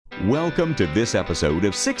Welcome to this episode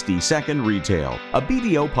of 60 Second Retail, a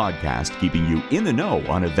BDO podcast keeping you in the know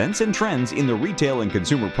on events and trends in the retail and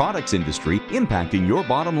consumer products industry impacting your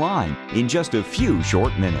bottom line in just a few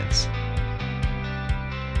short minutes.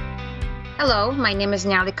 Hello, my name is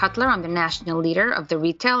Natalie Cutler. I'm the National Leader of the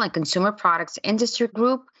Retail and Consumer Products Industry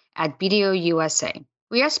Group at BDO USA.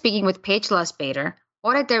 We are speaking with Paige Lustbader,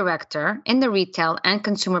 Audit Director in the Retail and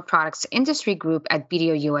Consumer Products Industry Group at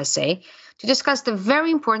BDO USA, to discuss the very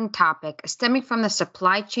important topic stemming from the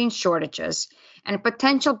supply chain shortages and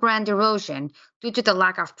potential brand erosion due to the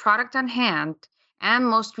lack of product on hand and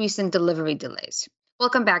most recent delivery delays.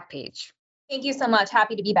 Welcome back, Paige. Thank you so much.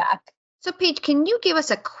 Happy to be back. So, Paige, can you give us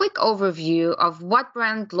a quick overview of what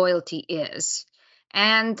brand loyalty is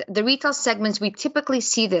and the retail segments we typically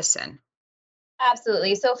see this in?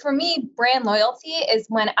 Absolutely. So for me, brand loyalty is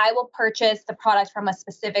when I will purchase the product from a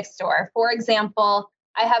specific store. For example,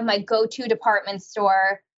 I have my go-to department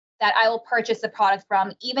store that I will purchase the product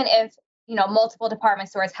from, even if, multiple department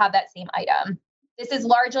stores have that same item. This is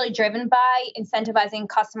largely driven by incentivizing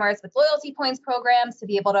customers with loyalty points programs to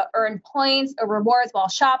be able to earn points or rewards while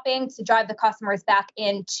shopping to drive the customers back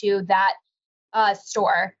into that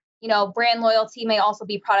store. Brand loyalty may also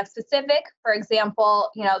be product specific. For example,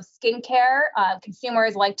 skincare,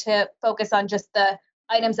 consumers like to focus on just the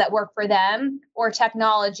items that work for them, or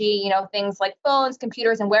technology, things like phones,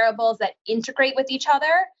 computers, and wearables that integrate with each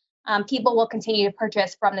other. People will continue to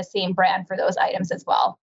purchase from the same brand for those items as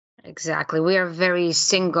well. Exactly. We are very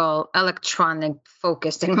single electronic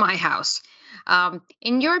focused in my house.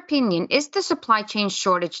 In your opinion, is the supply chain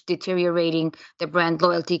shortage deteriorating the brand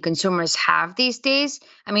loyalty consumers have these days?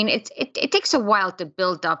 I mean, it takes a while to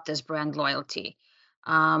build up this brand loyalty.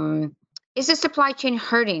 Is the supply chain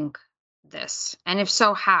hurting this? And if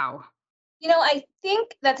so, how? I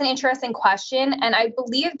think that's an interesting question. And I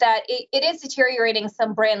believe that it is deteriorating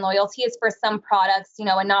some brand loyalties for some products, and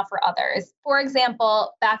not for others. For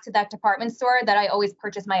example, back to that department store that I always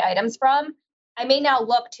purchase my items from, I may now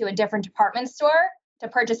look to a different department store to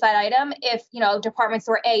purchase that item if, department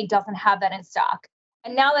store A doesn't have that in stock.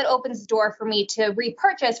 And now that opens the door for me to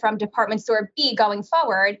repurchase from department store B going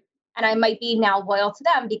forward. And I might be now loyal to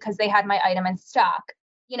them because they had my item in stock.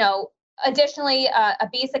 Additionally, a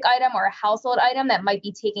basic item or a household item that might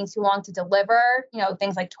be taking too long to deliver,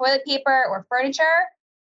 things like toilet paper or furniture,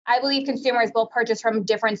 I believe consumers will purchase from a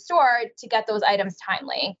different store to get those items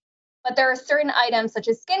timely. But there are certain items such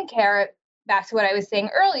as skincare, back to what I was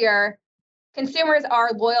saying earlier, consumers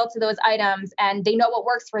are loyal to those items and they know what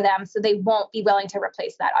works for them, so they won't be willing to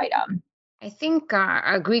replace that item. I think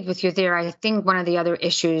I agreed with you there. I think one of the other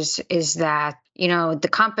issues is that, the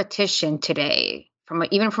competition today,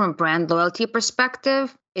 even from a brand loyalty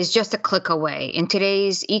perspective, is just a click away. In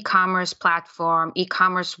today's e-commerce platform,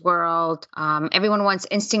 e-commerce world, everyone wants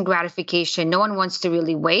instant gratification. No one wants to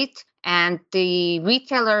really wait. And the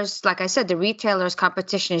retailers, like I said, the retailers'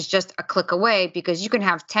 competition is just a click away because you can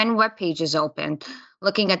have 10 web pages open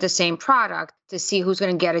looking at the same product to see who's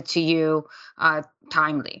going to get it to you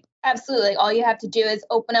timely. Absolutely. All you have to do is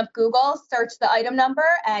open up Google, search the item number,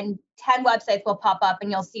 and 10 websites will pop up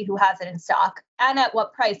and you'll see who has it in stock and at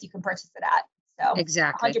what price you can purchase it at. So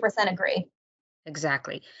exactly. 100% agree.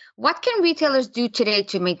 Exactly. What can retailers do today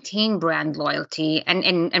to maintain brand loyalty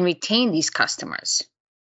and retain these customers?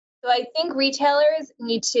 So I think retailers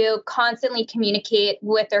need to constantly communicate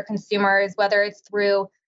with their consumers, whether it's through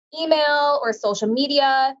email or social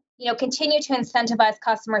media, continue to incentivize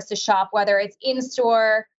customers to shop, whether it's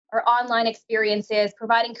in-store or online experiences,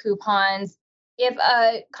 providing coupons. If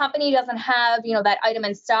a company doesn't have, that item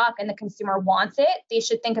in stock and the consumer wants it, they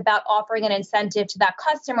should think about offering an incentive to that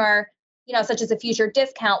customer, such as a future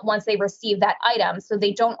discount once they receive that item. So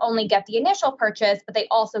they don't only get the initial purchase, but they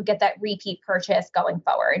also get that repeat purchase going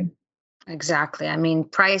forward. Exactly. I mean,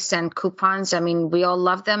 price and coupons, we all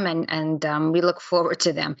love them and we look forward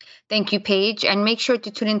to them. Thank you, Paige. And make sure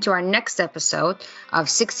to tune into our next episode of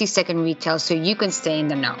 60 Second Retail so you can stay in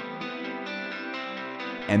the know.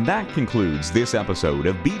 And that concludes this episode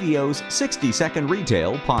of BDO's 60 Second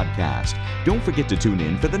Retail podcast. Don't forget to tune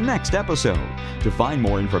in for the next episode. To find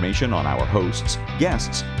more information on our hosts,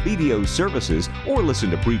 guests, BDO services, or listen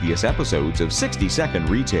to previous episodes of 60 Second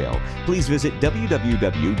Retail, please visit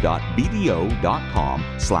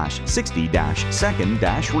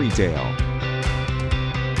www.bdo.com/60-second-retail.